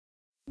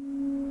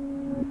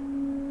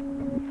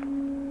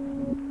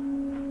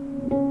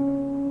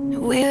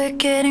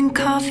getting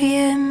coffee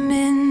at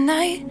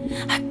midnight.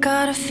 I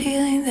got a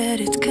feeling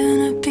that it's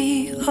gonna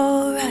be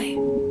alright.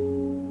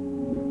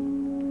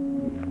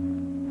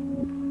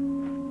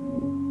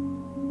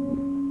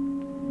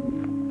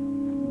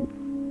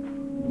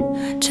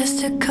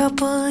 Just a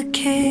couple of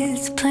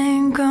kids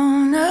playing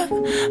grown up,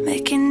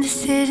 making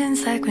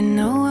decisions like we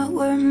know what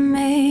we're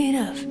made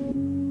of.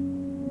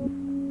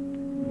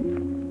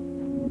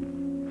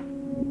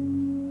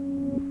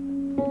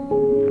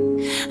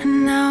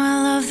 And now I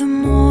love the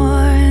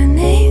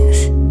mornings,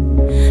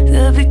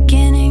 the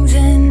beginnings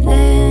and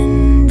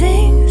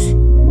endings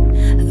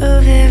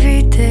of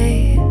every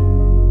day,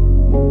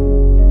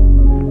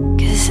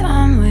 'cause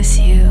I'm with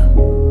you.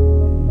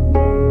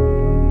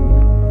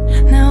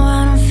 Now I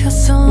don't feel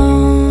so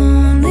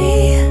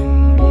lonely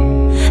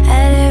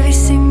at every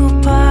single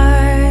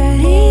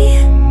party.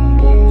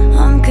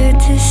 I'm good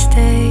to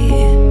stay,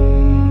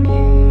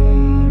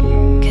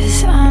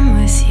 'cause I'm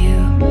with you.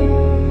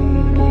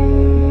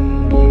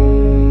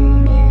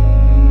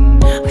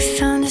 We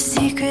found a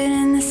secret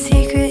and the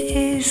secret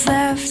is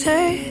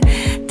laughter.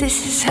 This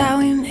is how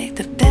we make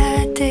the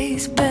bad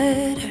days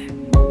better.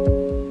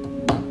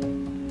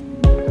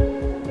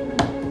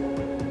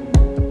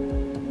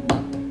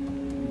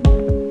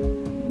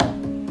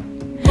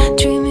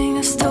 Dreaming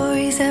of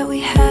stories that we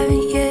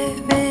haven't yet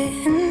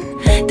written,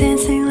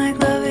 dancing like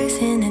lovers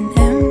in an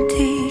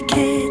empty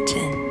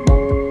kitchen.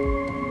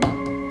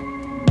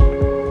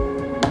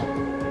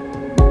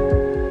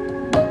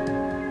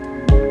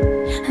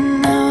 And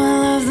now I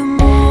love the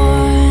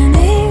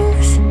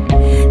mornings,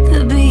 the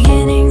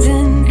beginnings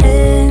and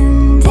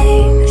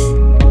endings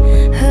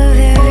of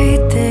every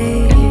day,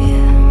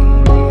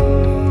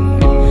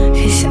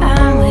 'cause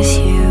I'm with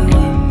you.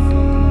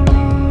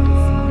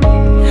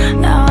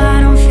 Now I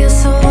don't feel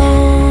so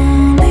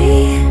lonely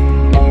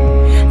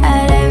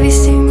at every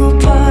single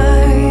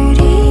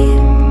party.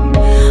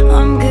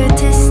 I'm good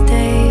to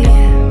stay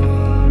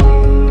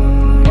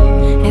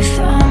if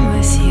I'm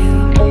with you.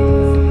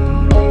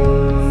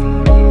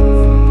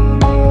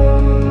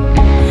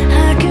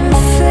 I can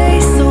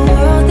face the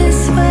world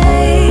this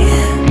way.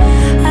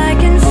 I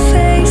can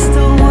face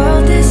the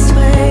world this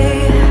way.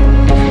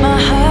 My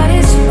heart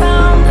has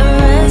found a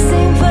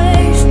resting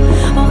place.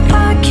 Oh,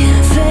 I can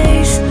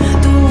face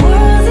the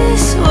world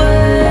this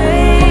way.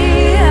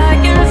 I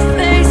can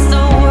face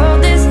the world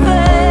this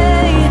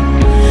way.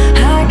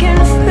 I can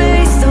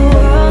face the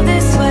world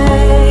this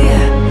way.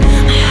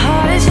 My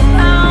heart has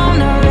found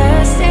a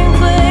resting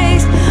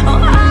place.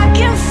 Oh, I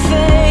can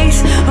face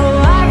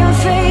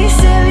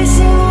every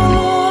single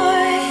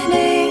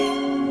morning,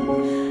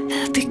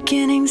 the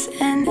beginnings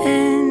and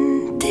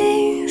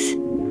endings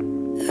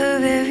of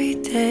every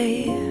day,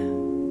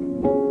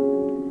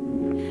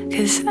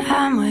 'cause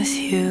I'm with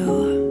you.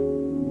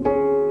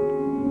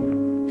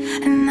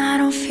 And I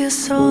don't feel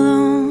so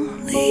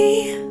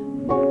lonely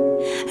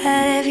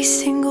at every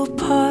single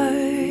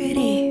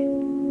party.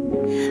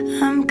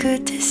 I'm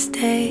good to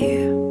stay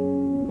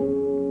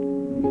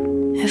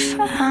if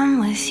I'm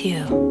with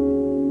you.